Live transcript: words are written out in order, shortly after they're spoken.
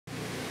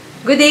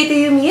Good day to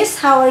you, Miss.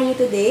 How are you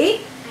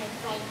today? I'm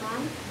fine,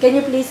 Mom. Can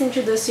you please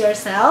introduce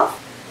yourself?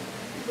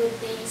 Good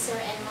day, Sir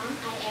and Mom.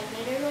 I am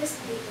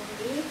Netherlands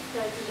Gumbi,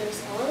 30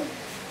 years old,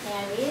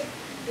 married,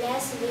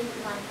 blessed with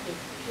one kid.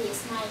 He is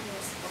 9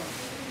 years old.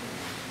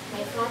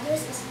 My father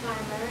is a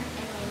farmer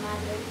and my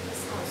mother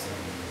is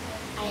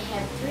housewife. I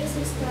have 3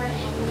 sisters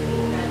and 3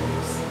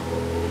 brothers.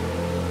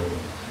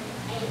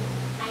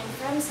 I'm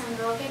from San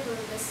Roque,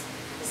 Burgos,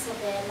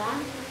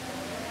 Isabela.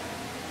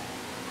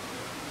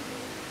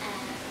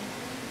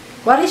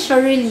 What is your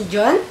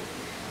religion?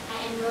 I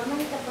am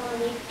Roman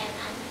Catholic and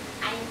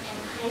I am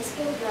a high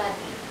school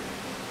graduate.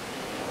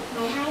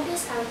 My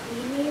hobbies are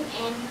cleaning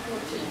and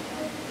cooking.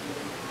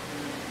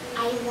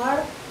 I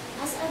work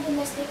as a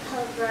domestic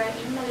helper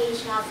in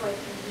Malaysia for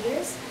 2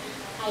 years.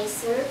 I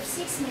serve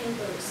 6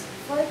 members,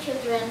 4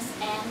 children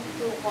and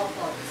 2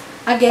 couples.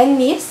 Again,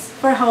 Miss,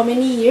 for how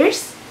many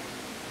years?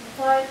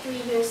 For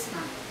 3 years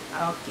now.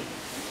 Okay.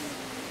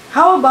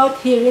 How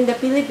about here in the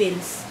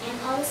Philippines? And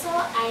also,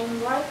 I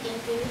work in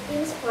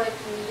Philippines for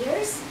 2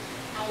 years.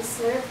 I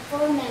serve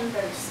 4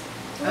 members,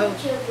 2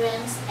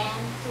 children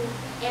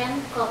and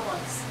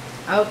couples.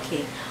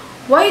 Okay.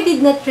 Why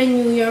did not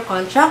renew your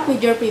contract with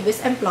your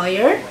previous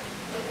employer?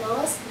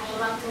 Because I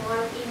want to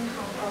work in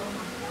Hong Kong.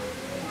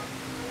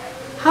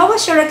 How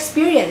was your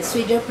experience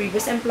with your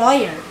previous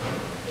employer?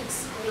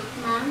 It's great,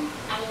 Ma'am.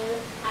 I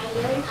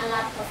learned a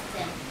lot of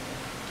them.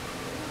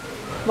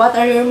 What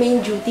are your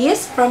main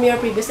duties from your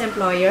previous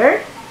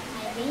employer?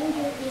 My main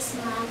duties,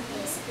 Ma'am,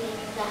 is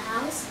cleaning the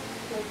house,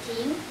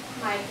 cooking,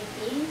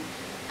 marketing,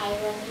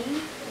 ironing,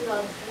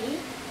 laundry,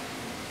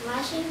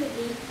 washing,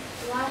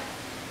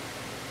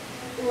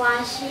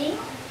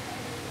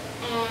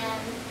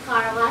 and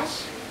car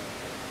wash.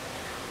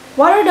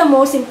 What are the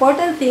most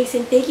important things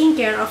in taking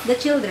care of the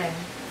children?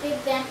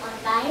 Feed them on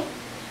time,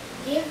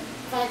 give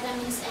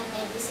vitamins and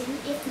medicine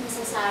if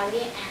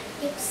necessary, and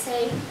keep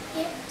safe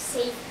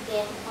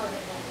them all the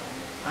time.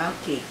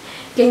 Okay.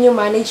 Can you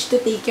manage to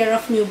take care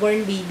of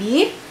newborn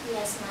baby?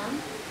 Yes,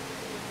 Ma'am.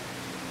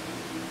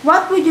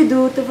 What would you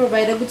do to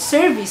provide a good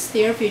service to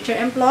your future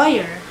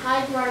employer?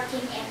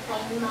 Hardworking and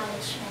time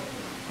management.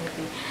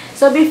 Okay.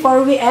 So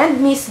before we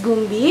end, Miss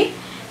Gumbi,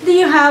 do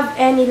you have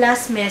any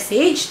last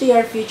message to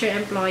your future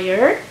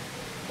employer?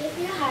 If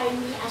you hire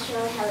me as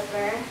your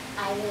helper,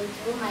 I will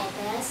do my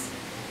best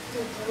to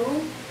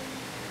do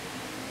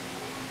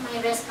my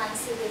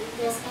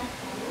responsibilities and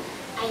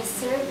I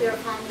serve your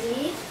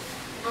family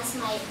as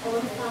my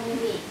own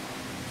family.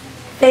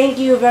 Thank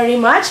you very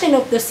much and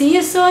hope to see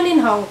you soon in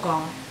Hong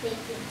Kong. Thank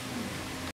you.